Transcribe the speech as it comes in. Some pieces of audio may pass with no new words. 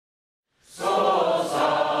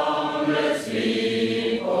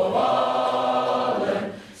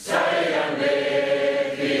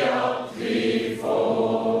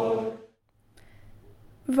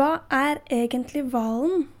egentlig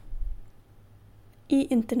hvalen i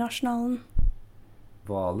internasjonalen?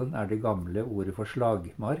 Hvalen er det gamle ordet for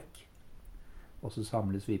slagmark, og så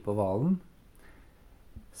samles vi på hvalen.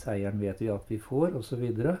 Seieren vet vi at vi får, og så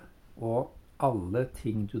videre. Og alle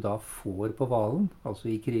ting du da får på hvalen, altså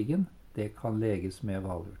i krigen, det kan leges med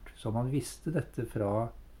Valurt. Så man visste dette fra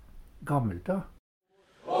gammelt av.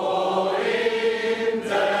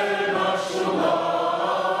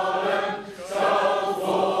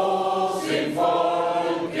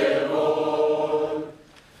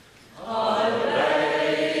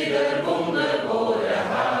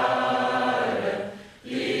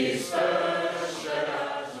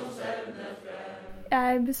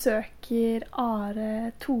 Jeg besøker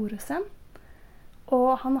Are Thoresen,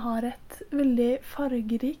 og han har et veldig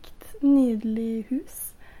fargerikt, nydelig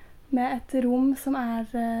hus med et rom som er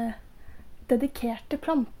dedikert til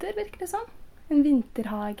planter, virker det som. En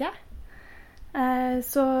vinterhage.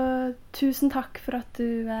 Så tusen takk for at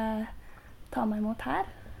du tar meg imot her,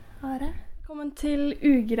 Are. Velkommen til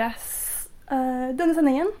Ugress. Denne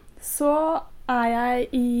sendingen så er jeg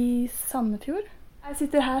i Sandefjord. Jeg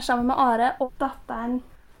sitter her sammen med Are og datteren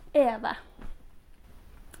Eve.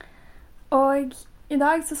 Og i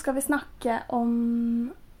dag så skal vi snakke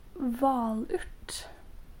om valurt.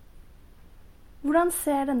 Hvordan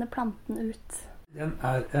ser denne planten ut? Den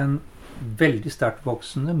er en veldig sterkt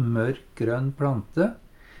voksende, mørk grønn plante.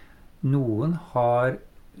 Noen har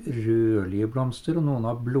rødlige blomster, og noen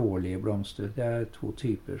har blålige blomster. Det er to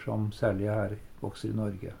typer som særlig her vokser i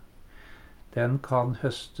Norge. Den kan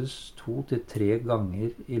høstes 2 til 3 ganger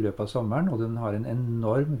i løpet av sommeren, og den har en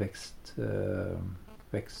enorm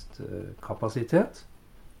vekstkapasitet.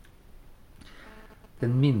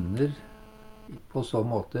 Den minner på så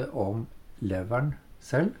måte om leveren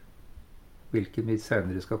selv, hvilken vi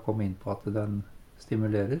senere skal komme inn på at den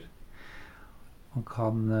stimulerer. Man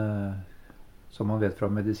kan, som man vet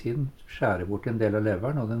fra medisin, skjære bort en del av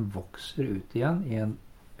leveren, og den vokser ut igjen i en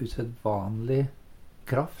usedvanlig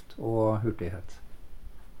kraft og hurtighet.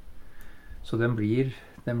 Så den blir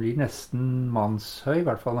nesten mannshøy, i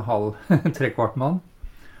hvert fall en halv, 3/4 mann.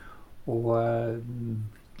 Og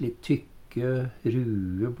litt tykke,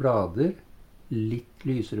 rue blader, litt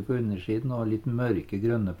lysere på undersiden og litt mørke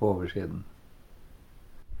grønne på oversiden.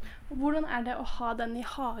 Hvordan er det å ha den i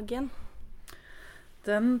hagen?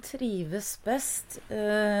 Den trives best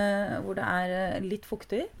hvor det er litt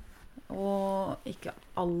fuktig, og ikke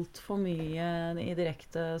alt for mye i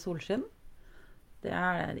direkte solskinn. Det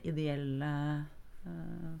er det ideelle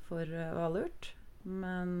for valurt.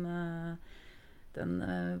 Men den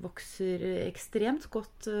vokser ekstremt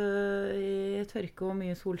godt i tørke og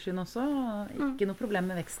mye solskinn også. Ikke noe problem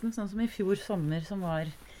med veksten, sånn som i fjor sommer som var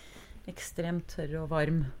ekstremt tørr og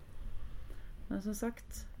varm. Men som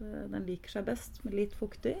sagt, den liker seg best med litt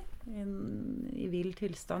fuktig, i vill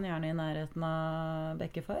tilstand, gjerne i nærheten av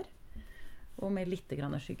bekkefar. Og med litt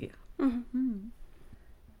grann skygge.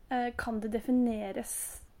 Kan det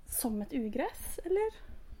defineres som et ugress, eller?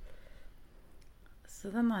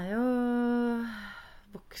 Så den er jo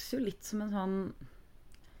vokser jo litt som en sånn,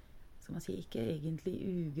 skal man si, ikke egentlig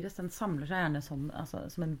ugress. Den samler seg gjerne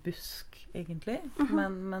som en busk, egentlig.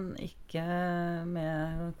 Men ikke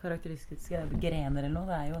med karakteristiske grener eller noe.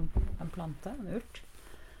 Det er jo en plante, en urt.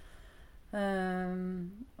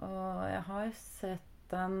 Og jeg har sett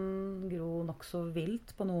den gro nok så vilt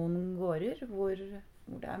på noen gårder, hvor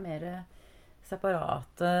det er mer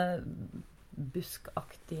separate,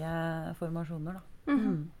 buskaktige formasjoner. Da.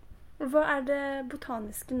 Hva er det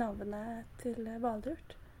botaniske navnet til valurt?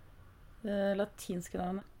 Det latinske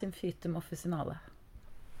navnet, Symphytum officinale.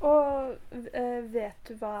 Og vet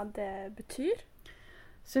du hva det betyr?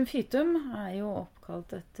 Symphytum er jo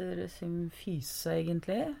oppkalt etter symfyse,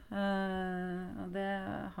 egentlig. Og det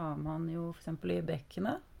har man jo for eksempel i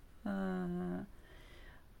bekkene,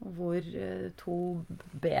 hvor 2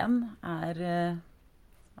 ben er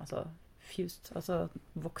fused, altså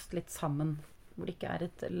vokst litt sammen. Hvor det ikke er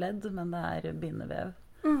et ledd, men det er bindevev.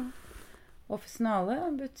 Officinale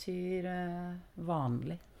betyr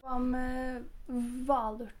vanlig. Hva med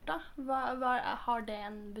valurt da? Har det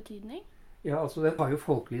en betydning? Ja, altså den har jo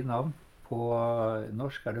folkelige navn. På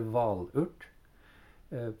norsk er det valurt.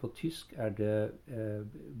 På tysk er det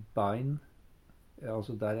bein.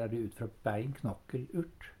 Altså der er det ut fra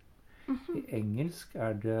beinknokkelurt. I engelsk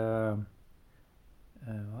er det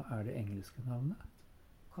hva er det engelske navnet?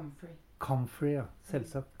 Comfrey, ja.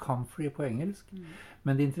 Selvsagt comfrey på engelsk.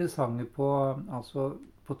 Men det interessante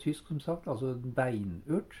på tysk, som sagt, altså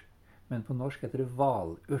beinurt. Men på norsk heter det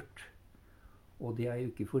valurt. Og det er jo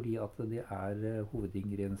ikke fordi at det er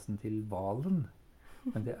hovedingrediensen til hvalen,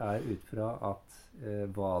 Men det er ut fra at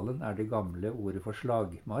valen er det gamle ordet for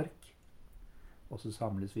slagmark. Og så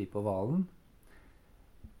samles vi på valen.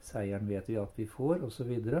 Seieren vet vi at vi får, og så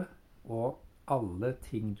videre. Og alle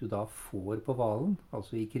ting du da får på valen,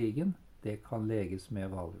 altså i krigen, det kan leges med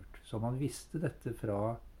valurt. Så man visste dette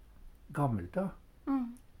fra gammelt av.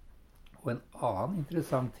 Og en annen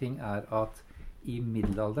interessant ting er at i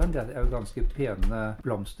middelalderen, det er jo ganske pene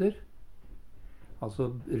blomster,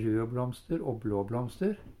 altså røde blomster og blå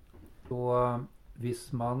blomster. Og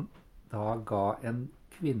hvis man da ga en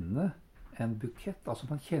kvinne en bukett, altså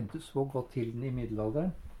man kjente så godt til den i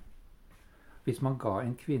middelalderen, hvis man ga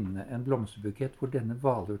en kvinne en blomsterbukett hvor denne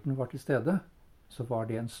valurten var til stede, så var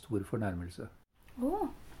det en stor fornærmelse.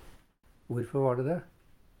 Hvorfor var det det?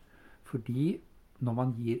 Fordi når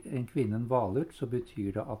man gir en kvinne en valurt, så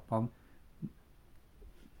betyr det at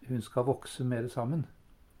hun skal vokse mer sammen.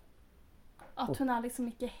 At hun er liksom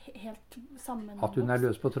ikke helt sammen? At hun er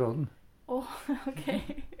løs på tråden. Ok.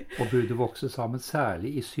 Og burde vokse sammen,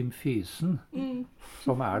 særlig i symfysen,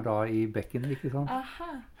 som er da i bekkenet, ikke sant?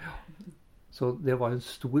 Aha. Så det var en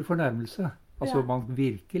stor fornærmelse. Altså man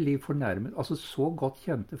virkelig fornærmet, altså så godt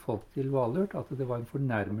kjente folk til valurt at det var en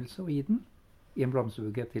fornærmelse å gi den i en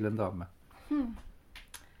blomsterbukett til en dame.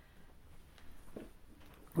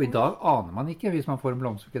 Og i dag aner man ikke, hvis man får en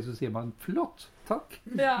blomsterbukett, så sier man flott, takk.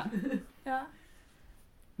 Ja.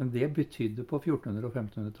 Men det betydde på 1400- og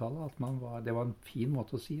 1500-tallet at det var en fin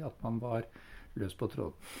måte å si at man var løs på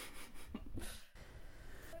tråden.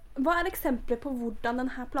 Hva er eksempler på hvordan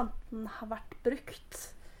denne planten har vært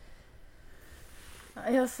brukt?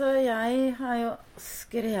 Altså, jeg har jo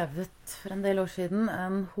skrevet for en del år siden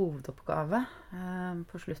en hovedoppgave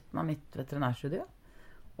på slutten av mitt veterinærstudie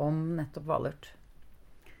om nettopp valurt.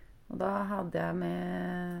 Og da hadde jeg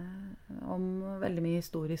med om veldig mye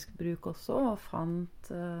historisk bruk også, og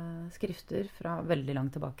fant skrifter fra veldig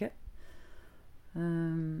langt tilbake.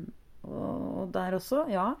 Og der også,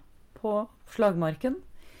 på slagmarken.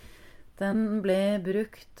 Den ble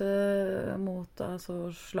brukt mot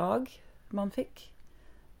slag man fikk.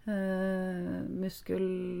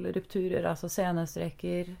 Muskelrupturer, altså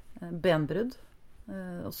senestreker, benbrudd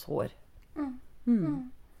og sår.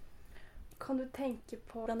 Kan du tenke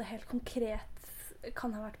på hvordan det helt konkret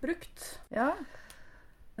kan ha vært brukt? Ja.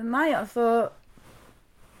 Nei, altså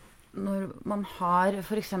når man har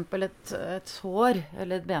for eksempel et sår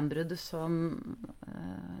eller et benbrudd som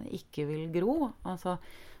ikke vil gro, altså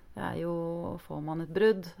det er jo, får man et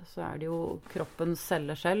brudd, så er det jo kroppens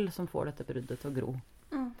celler selv som får dette bruddet til å gro.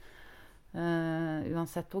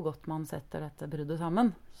 Uansett hvor godt man setter dette bruddet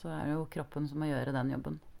sammen, så er det jo kroppen som må gjøre den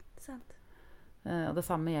jobben. Sant. Og det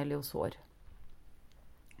samme gjelder jo sår.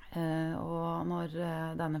 Og når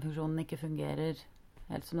denne funksjonen ikke fungerer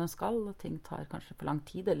helt som den skal, og ting tar kanskje for lang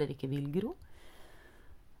tid eller ikke vil gro,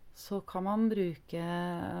 så kan man bruke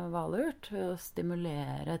valurt ved å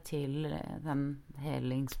stimulere til den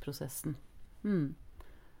helingsprosessen.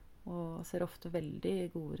 Og ser ofte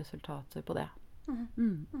veldig gode resultater på det.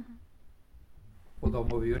 Og da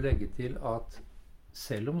må vi jo legge til at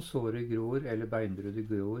selv om såret gror eller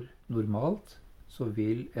beinbruddet gror normalt, så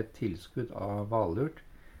vil et tilskudd av valurt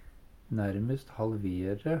nærmest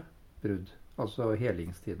halvere brudd, altså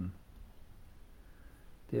helingstiden.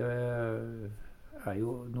 Det er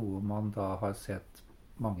jo noe man da har sett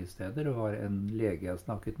mange steder. Det var en lege jeg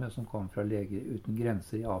snakket med som kom fra Leger uten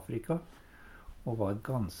grenser i Afrika, og var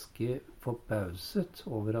ganske forbauset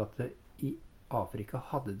over at i Afrika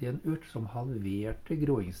hadde de en urt som halverte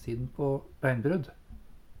groingstiden på beinbrudd,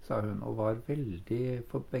 sa hun, og var veldig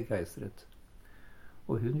begeistret.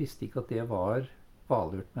 Og hun visste ikke at det var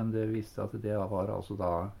valurt, men det visste at det var altså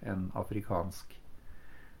da en afrikansk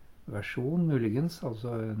versjon, muligens,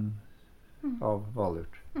 altså av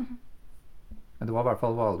valurt. Men det var i hvert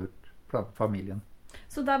fall valurt blant familien.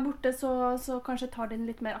 Så der borte så kanskje tar den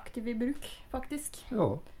litt mer aktiv i bruk, faktisk?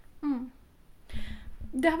 Ja.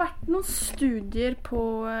 Det har vært noen studier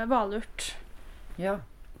på valurt. Ja.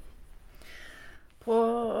 På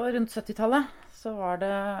rundt 70-tallet så var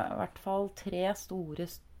det i hvert fall 3 store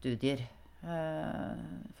studier.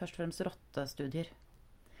 Først og fremst rottestudier,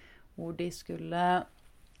 hvor de skulle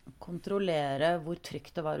kontrollere hvor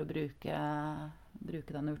trygt det var å bruke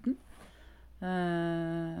denne urten.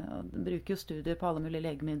 De bruker jo studier på alle mulige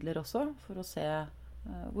legemidler også, for å se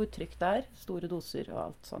hvor trygt det er, store doser og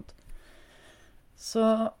alt sånt. Så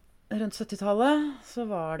rundt 70-tallet så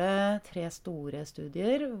var det 3 store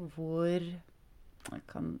studier hvor jeg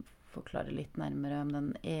kan forklare litt nærmere om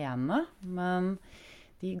den ene, men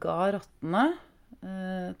de ga rottene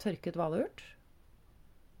tørket valurt,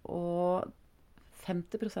 og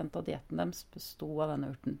 50% av dietten deres bestod av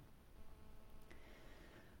denne urten.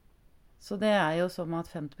 Så det jo som at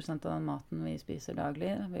 50% av den maten vi spiser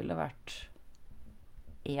daglig ville vært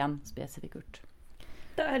én spesifikk urt.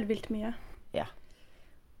 Det helt vilt mye. Ja.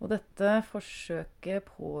 Og dette forsøket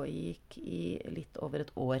pågikk i litt over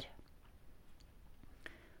et år.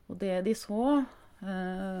 Og det de så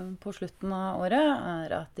på slutten av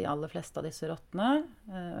året at de aller fleste av disse rottene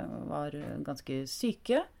var ganske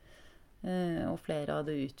syke, og flere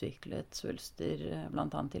hadde utviklet svulster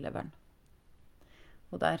blant annet i leveren.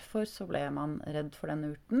 Og derfor så ble man redd for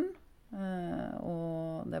denne urten,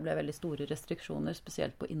 og det ble veldig store restriksjoner,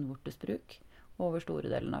 spesielt på innvortesbruk, over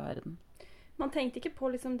store deler av verden. Man tenkte ikke på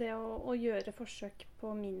liksom det å gjøre forsøk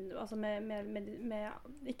på altså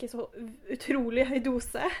med ikke så utrolig høy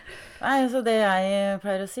dose. Nei, så det jeg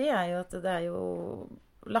pleier å si jo at det jo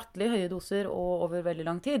latterlig høye doser og over veldig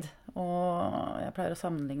lang tid. Og jeg pleier å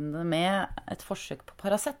sammenligne det med et forsøk på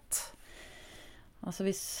Paracet. Altså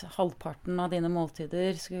hvis halvparten av dine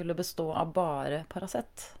måltider skulle bestå av bare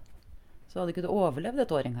Paracet, så hadde ikke du overlevd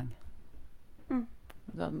et år engang.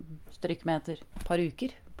 Du hadde stryk med etter et par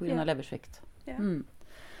uker på grunn av leversvikt. Ja.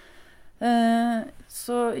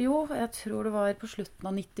 Så jo, jeg tror det var på slutten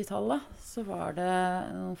av 90-tallet, så var det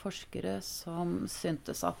noen forskere som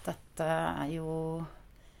syntes at dette jo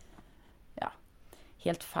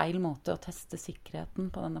helt feil måte å teste sikkerheten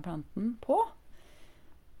på denne planten på.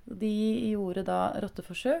 De gjorde da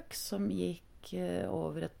rotteforsøk som gikk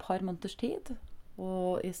over et par måneders tid,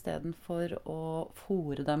 og i stedet for å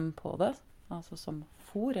fôre dem på det, altså som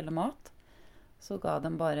fôr eller mat, så ga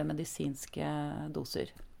dem bare medisinske doser.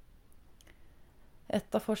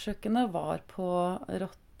 Et av forsøkene var på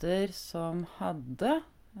rotter som hadde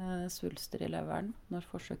svulster i leveren når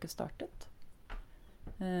forsøket startet,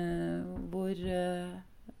 hvor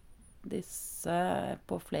disse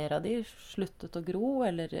på flere av de sluttet å gro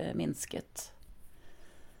eller minsket.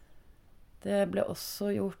 Det ble også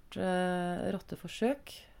gjort rotteforsøk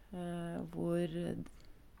hvor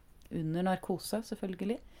under narkose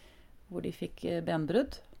selvfølgelig, hvor de fikk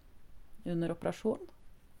benbrudd under operasjon.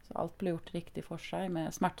 Så alt ble gjort riktig for seg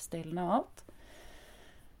med smertestillende og alt.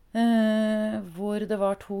 Hvor det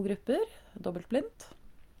var 2 grupper, dobbeltblindt.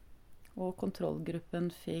 Og kontrollgruppen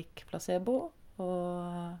fikk placebo,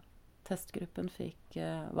 og testgruppen fikk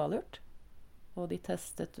Valurt. Og de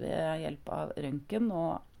testet ved hjelp av røntgen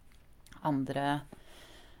og andre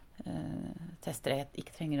tester jeg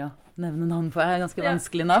ikke trenger å nevne navn på. Ganske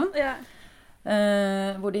vanskelig navn. Ja.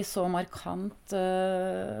 Hvor de så markant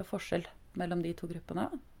forskjell mellom de 2 gruppene.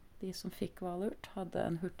 De som fikk Valurt hadde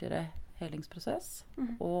en hurtigere helingsprosess,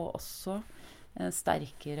 og også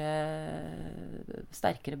sterkere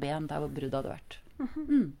ben der hvor bruddet hadde vært.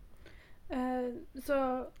 Så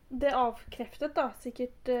det avkreftet da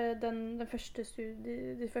sikkert de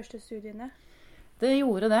første studiene? Det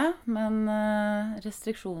gjorde det, men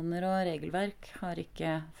restriksjoner og regelverk har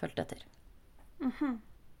ikke fulgt etter.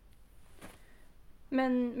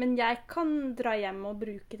 Men jeg kan dra hjem og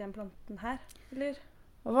bruke den planten her, eller?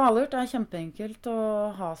 Og Valurt kjempeenkelt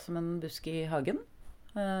å ha som en busk i hagen.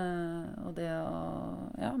 Og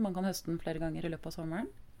man kan høste den flere ganger i løpet av sommeren.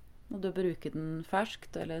 Og du bruker den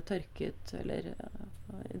ferskt eller tørket eller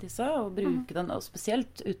disse, og bruke den, og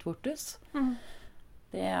spesielt utvortes.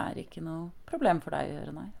 Det ikke noe problem for deg å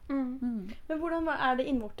gjøre, nei. Men hvordan det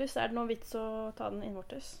innvortes? Det noe vits å ta den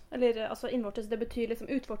innvortes? Eller, altså innvortes, det betyr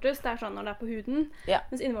liksom utvortes, det sånn når det på huden. Ja.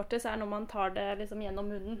 Mens innvortes når man tar det liksom gjennom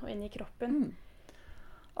munnen og inn i kroppen.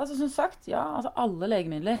 Altså som sagt, altså alle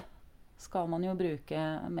legemidler skal man jo bruke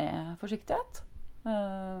med forsiktighet.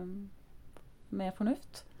 Med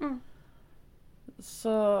fornuft.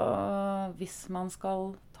 Så hvis man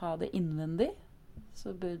skal ta det innvendig,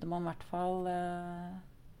 så burde man i hvert fall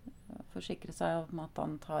forsikre seg om at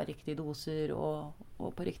han tar riktige doser og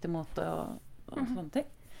på riktig måte og sånne ting.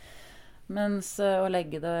 Mens å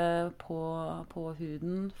legge det på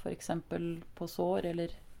huden, for eksempel på sår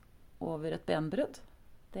eller over et benbrudd,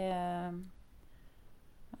 det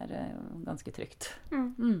ganske trygt.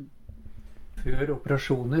 Før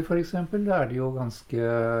operasjoner for eksempel, da det jo ganske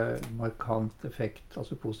markant effekt,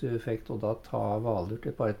 altså positiv effekt, og da ta Valurt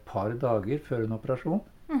bare et par dager før en operasjon.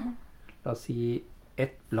 La oss si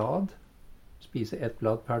 1 blad, spise 1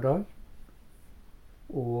 blad per dag,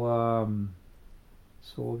 og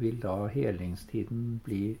så vil da helingstiden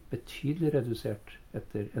bli betydelig redusert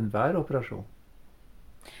etter enhver operasjon.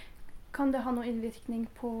 Kan det ha noen innvirkning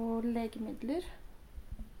på legemidler?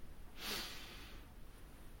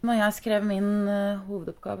 Når jeg skrev min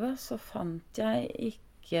hovedoppgave, så fant jeg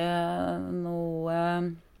ikke noe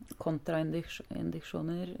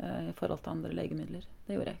kontraindiksjoner i forhold til andre legemidler.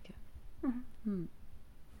 Det gjorde jeg ikke.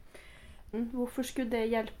 Hvorfor skulle det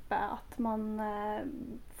hjelpe at man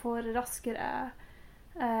får raskere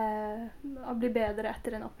å bli bedre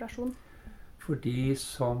etter en operasjon? Fordi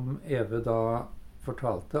som Eve da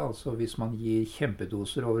fortalte, altså hvis man gir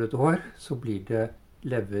kjempedoser over et år, så blir det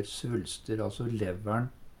leversvulster, altså leveren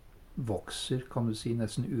vokser, kan du si,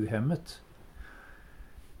 nesten uhemmet.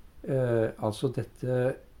 Altså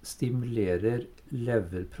dette stimulerer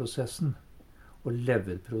leverprosessen, og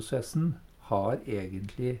leverprosessen har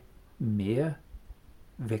egentlig med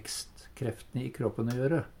vekstkreftene i kroppen å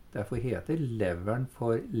gjøre. Derfor heter leveren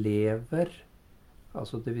for lever.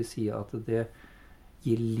 Altså det vil si at det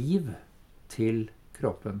gir liv til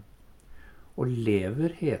kroppen. Og lever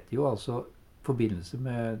heter jo altså forbindelse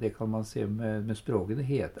med, det kan man se med språkene,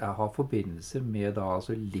 har forbindelse med da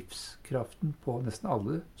altså livskraften på nesten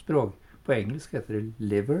alle språk. På engelsk heter det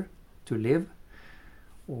liver, to live,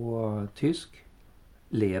 og tysk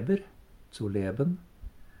leber, zu leben,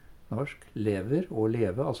 norsk lever og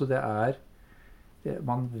leve. Altså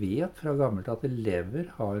man vet fra gammelt at lever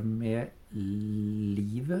har med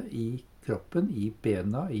livet i kroppen, i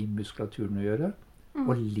bena, i muskulaturen å gjøre.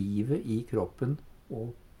 Og livet i kroppen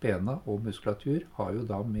og bena og muskulatur har jo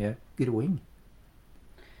da med groing.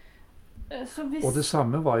 Og det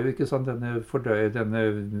samme var jo ikke sånn denne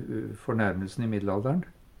fornærmelsen i middelalderen.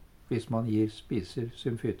 Hvis man spiser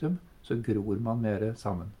Symphytum, så gror man mer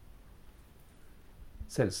sammen.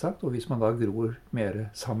 Selvsagt, og hvis man da gror mer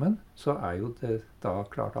sammen, så er jo det da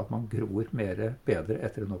klart at man gror bedre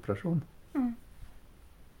etter en operasjon.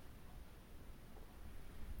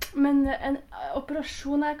 Men en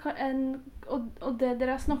operasjon og det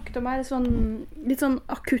dere har snakket om litt sånn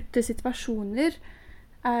akutte situasjoner.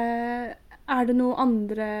 Er det noen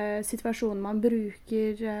andre situasjoner man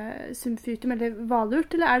bruker Symphytum eller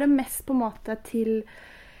Valurt, eller er det mest på en måte til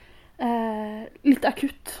litt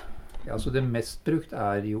akutt? Ja, altså det mest brukt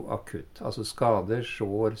er jo akutt. Altså skader,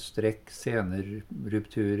 sår, strekk,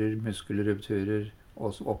 senerrupturer, muskelrupturer,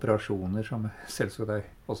 og operasjoner som selvsagt er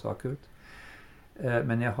også akutt.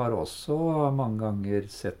 Men jeg har også mange ganger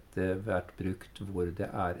sett det vært brukt hvor det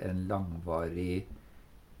er en langvarig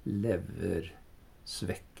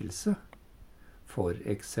leversvekkelse. For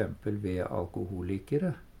eksempel ved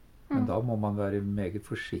alkoholikere. Men da må man være meget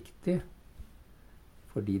forsiktig.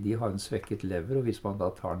 Fordi de har en svekket lever, og hvis man da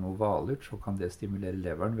tar noe Valurt, så kan det stimulere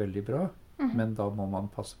leveren veldig bra. Men da må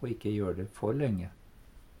man passe på å ikke gjøre det for lenge.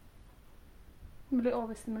 Man blir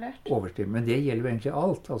overstimulert. Men det gjelder jo egentlig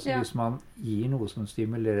alt. Altså hvis man gir noe som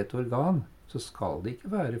stimulerer et organ, så skal det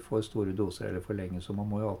ikke være for store doser eller for lenge, så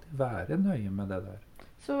man må jo alltid være nøye med det der.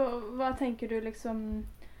 Så hva tenker du liksom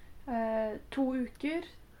 2 uker?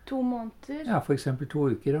 2 måneder? Ja, for eksempel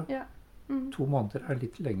 2 uker, ja. 2 måneder er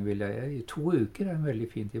litt lenge, vil jeg. 2 uker er en veldig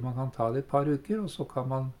fin tid. Man kan ta det et par uker, og så kan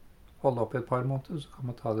man holde opp et par måneder, og så kan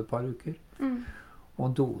man ta det et par uker. Og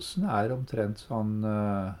dosen er omtrent sånn,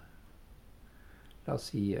 la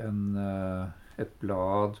oss si et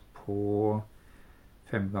blad på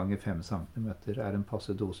 5 ganger 5 centimeter er en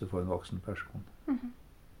passe dose for en voksen person.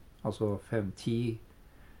 Altså 5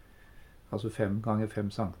 ganger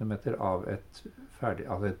 5 centimeter av et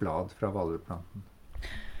blad fra valurplanten.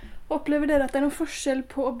 Opplever dere at det er noen forskjell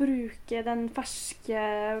på å bruke den ferske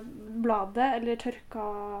bladet eller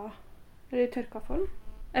tørka form?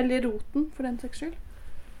 Eller roten, for den saks skyld?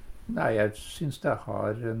 Nei, jeg synes det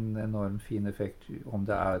har en enorm fin effekt om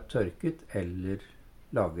det er tørket eller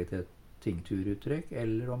laget et tinkturuttrekk,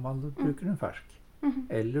 eller om man bruker den fersk.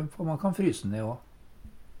 Eller for man kan fryse den ned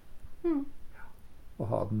også. Og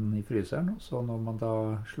ha den i fryseren, så når man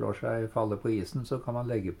da slår seg falle på isen, så kan man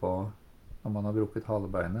legge på, når man har brukket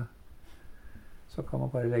halebeinet, så kan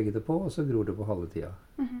man bare legge det på, og så gror det på halve tida.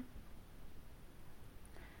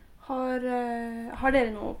 Har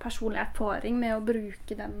dere noe personlig erfaring med å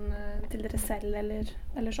bruke den til dere selv,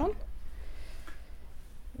 eller sånn?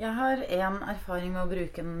 Jeg har en erfaring med å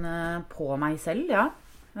bruke den på meg selv, ja.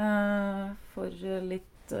 For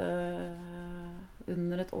litt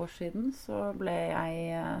under et år siden så ble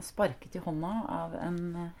jeg sparket i hånda av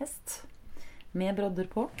en hest med brodder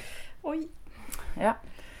på. Oi! Ja.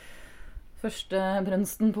 Første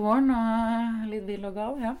brunsten på våren, og litt vill og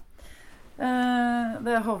gal, ja.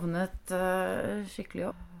 Det havnet skikkelig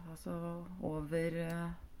opp, altså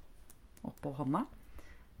oppå hånda.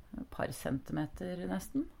 Et par centimeter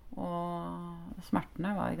nesten. Og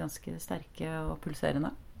smertene var ganske sterke og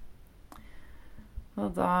pulserende. Og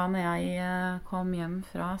da når jeg kom hjem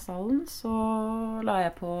fra stallen, så la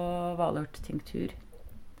jeg på Valurt-tinktur.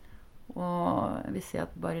 Og jeg vil si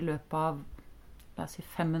at bare i løpet av, la oss si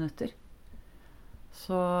 5 minutter,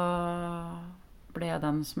 så ble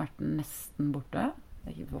den smerten nesten borte.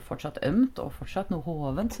 det var fortsatt ømt, og fortsatt noe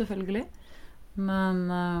hovent, selvfølgelig. Men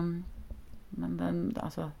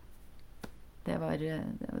det var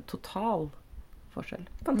total forskjell.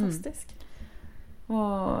 Fantastisk.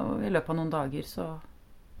 Og i løpet av noen dager så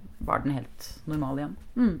var den helt normal igjen.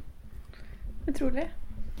 Utrolig.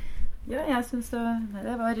 Ja, jeg synes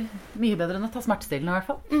det var mye bedre enn å ta smertestillende i hvert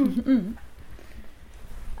fall.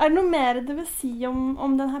 Er det noe mer du vil si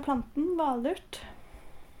om denne planten, valurt?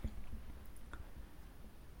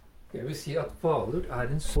 Jeg vil si at valurt er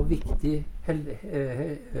en så viktig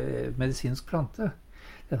medisinsk plante.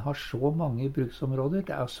 Den har så mange bruksområder.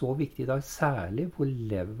 Det er så viktig da, særlig hvor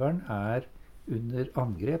leveren er under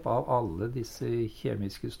angrep av alle disse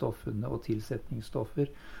kjemiske stoffene og tilsetningsstoffer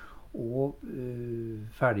og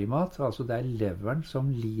ferdigmat. Altså det er leveren som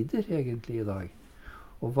lider egentlig i dag.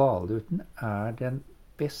 Og valurten er den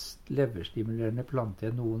best leverstimulerende plante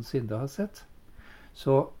jeg noensinne har sett.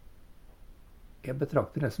 Så jeg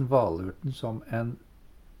betrakter nesten valurten som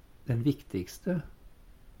den viktigste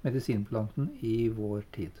medisinplanten i vår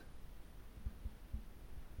tid.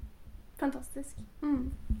 Fantastisk.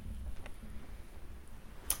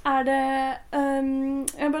 Er det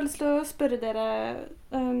jeg har bare lyst til å spørre dere,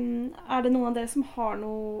 er det noen av dere som har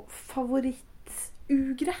noe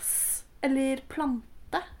favoritt-ugress eller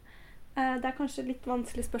plante? Det er kanskje litt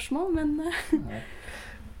vanskelig spørsmål, men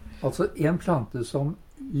Altså en plante som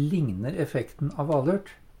ligner effekten av valurt,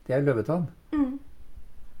 det er løvetann.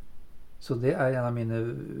 Så det er en av mine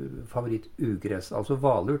favoritt-ugress. Altså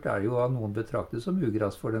valurt er jo av noen betraktet som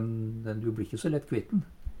ugress, for du blir ikke så lett kvitt den.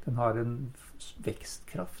 Den har en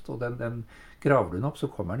vekstkraft, og den graver den opp, så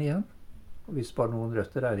kommer den igjen. Og hvis bare noen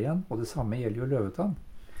røtter er igjen, og det samme gjelder jo løvetann.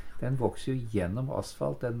 Den vokser jo gjennom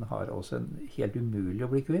asfalt, den har også helt umulig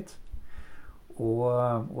å bli kvitt.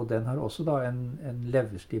 Og den har også da en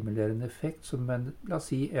leverstimulerende effekt som la oss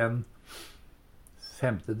si en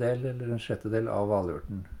femtedel eller en sjettedel av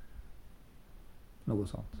valurten. Noe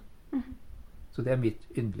sånt. Så det er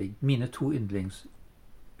mine to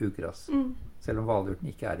yndlingsugress. Selv om valurten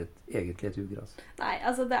ikke er egentlig et ugress. Nei,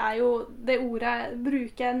 altså det er jo det ordet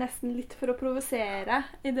bruker jeg nesten litt for å provosere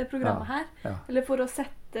i det programmet her. Ja. Eller for å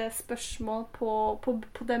sette spørsmål på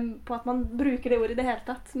at man bruker det ordet i det hele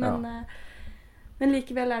tatt. Men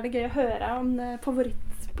likevel er det gøy å høre om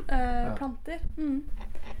favorittplanter.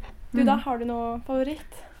 Du da, har du noe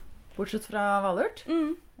favoritt? Bortsett fra valurt?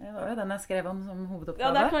 Det var jo den jeg skrev om som hovedoppgave.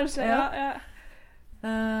 Ja, det er kanskje, ja.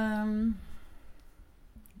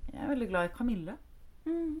 Jeg er veldig glad i kamille.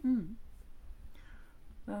 Den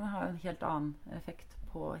har jo en helt annen effekt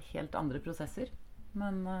på helt andre prosesser.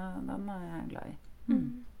 Men den er jeg glad i.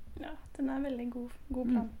 Ja, den er en veldig god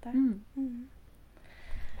plante.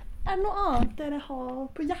 Er det noe annet dere har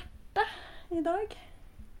på hjertet i dag?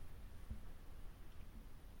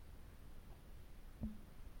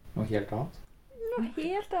 Noe helt annet? Noe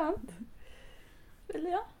helt annet.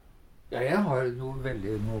 Eller ja? Ja, jeg har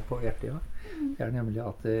noe på hjertet, ja. Det er nemlig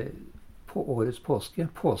at på årets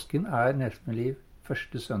påsken er nesten liv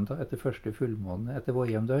første søndag etter første fullmåne etter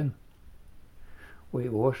vårjevndøgn. Og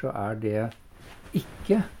i år så er det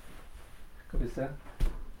ikke, skal vi se,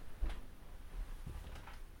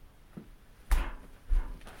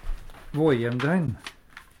 vårjevndøgn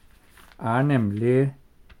er nemlig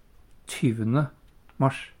 20.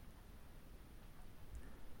 mars.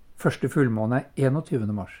 Første fullmåne er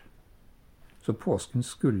 21. mars. Så påsken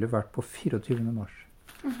skulle vært på 24. mars.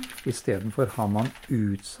 I stedet for har man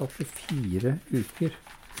utsatt det 4 uker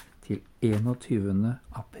til 21.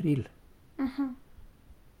 april.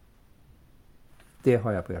 Det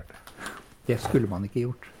har jeg på hjertet. Det skulle man ikke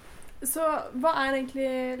gjort. Så hva er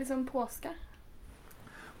egentlig liksom påske?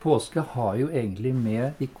 Påske har jo egentlig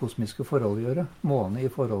med de kosmiske forhold å gjøre. Månen i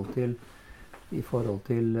forhold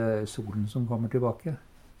til solen som kommer tilbake.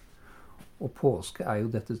 Og påske er jo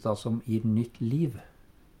dette da som gir nytt liv.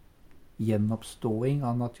 Gjenoppståing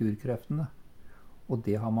av naturkreftene. Og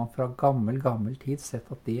det har man fra gammel tid sett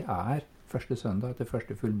at det er første søndag etter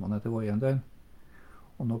første fullmåne etter vårjevndøgn.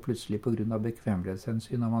 Og nå plutselig på grunn av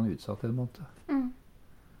bekvemmelighetshensyn har man utsatt en måned.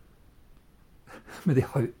 Men det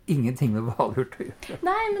har jo ingenting med valurt å gjøre.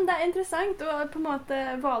 Nei, men det er interessant. Og på en måte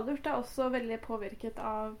valurt er også veldig påvirket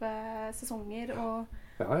av sesonger og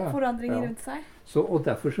forandringer rundt seg. Så, og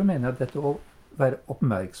derfor så mener jeg at dette å være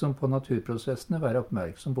oppmerksom på naturprosessene, være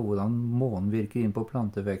oppmerksom på hvordan månen virker inn på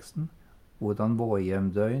planteveksten, hvordan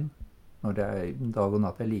vårjevndøgn, når det er dag og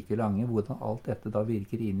natt er like lange, hvordan alt dette da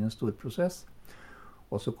virker inn i en stor prosess.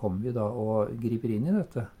 Og så kommer vi da og griper inn i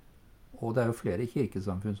dette. Og det er jo flere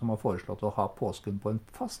kirkesamfunn som har foreslått å ha påsken på en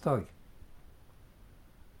fast dag.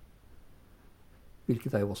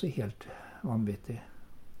 Hvilket er jo også helt vanvittig.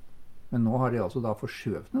 Men nå har de altså da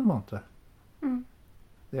forskjøvet en måned.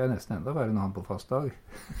 Det er nesten enda verre enn han på fast dag.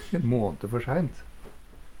 En måned for sent.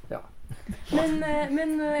 Ja. Men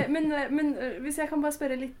hvis jeg kan bare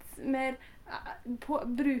spørre litt mer,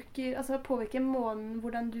 påvirker månen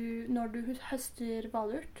når du høster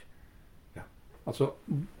valurt? Ja, altså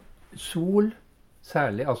sol,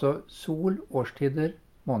 særlig, altså sol, årstider,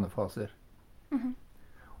 månefaser.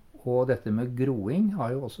 Og dette med groing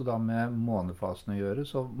har jo også da med månefasen å gjøre,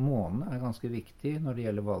 så månen er ganske viktig når det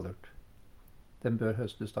gjelder valurt. Den bør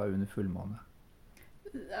høstes da under fullmåne.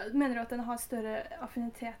 Mener du at den har større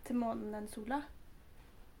affinitet til månen enn sola?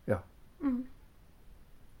 Ja.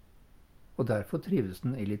 Og derfor trives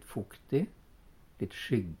den i litt fuktig, litt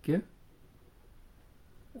skygge,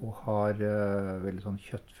 og har veldig sånn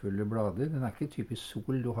kjøttfulle blader. Den er ikke typisk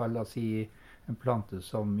sol. Du har, la oss si, en plante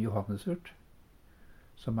som johannesurt,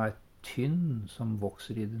 som er tynn, som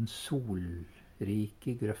vokser i den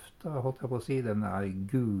solrike grøfta, holdt jeg på å si. Den er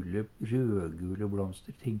rødgule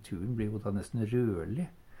blomster. Tinkturen blir jo da nesten rødlig.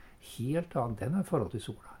 Helt annet. Den er i forhold til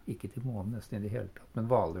sola, ikke til månen nesten i det hele tatt. Men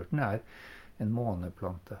valurten er en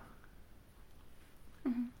måneplante.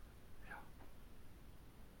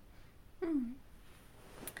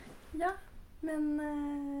 Ja, men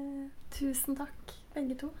tusen takk,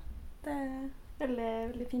 begge to. Det er veldig,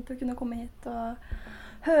 veldig fint å kunne komme hit og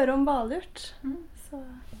høre om valurt.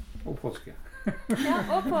 Og påske. Ja,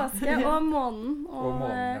 og påske, og månen, og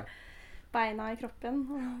ja. Beina i kroppen.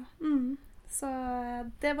 Så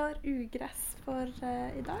det var ugress for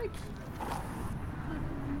i dag.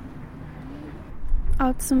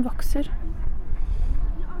 Alt som vokser.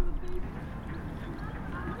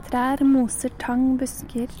 Trær, moser, tang,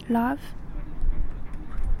 busker, lav.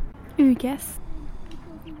 Ugress.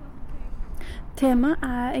 Temaet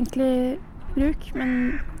er egentlig bruk,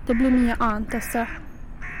 men det blir mye annet også.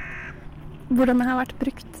 Hvordan det har vært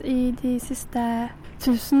brukt i de siste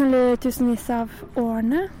tusenvis av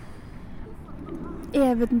årene.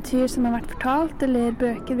 Eventyr som har vært fortalt, eller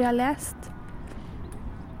bøker vi har lest.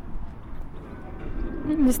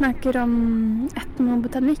 Vi snakker om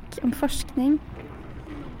etnobotanikk, om forskning,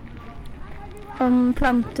 om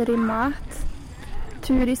planter i mat,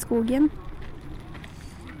 tur i skogen.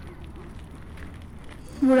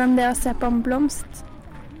 Hvordan det å se på en blomst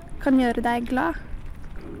kan gjøre deg glad,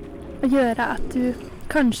 og gjøre at du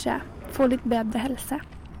kanskje får litt bedre helse.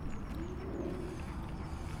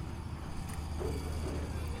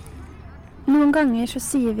 Noen ganger så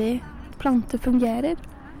sier vi at planter fungerer,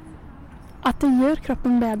 at det gjør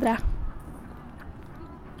kroppen bedre.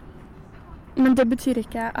 Men det betyr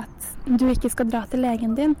ikke at du ikke skal dra til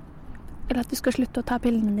legen din, eller at du skal slutte å ta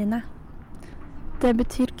pillene dine. Det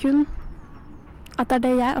betyr kun at det er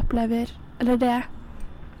det jeg opplever, eller det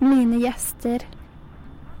mine gjester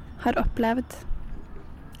har opplevd,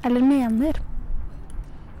 eller mener.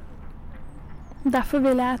 Derfor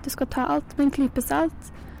vil jeg at du skal ta alt med en klype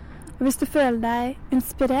salt. Og hvis du føler deg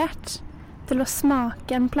inspirert til å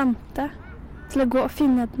smake en plante, til å gå og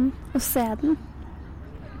finne den og se den,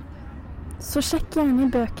 så sjekk gjerne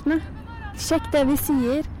i bøkene. Sjekk det vi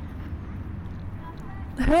sier.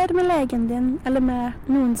 Hør med legen din, eller med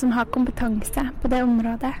noen som har kompetanse på det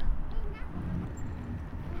området.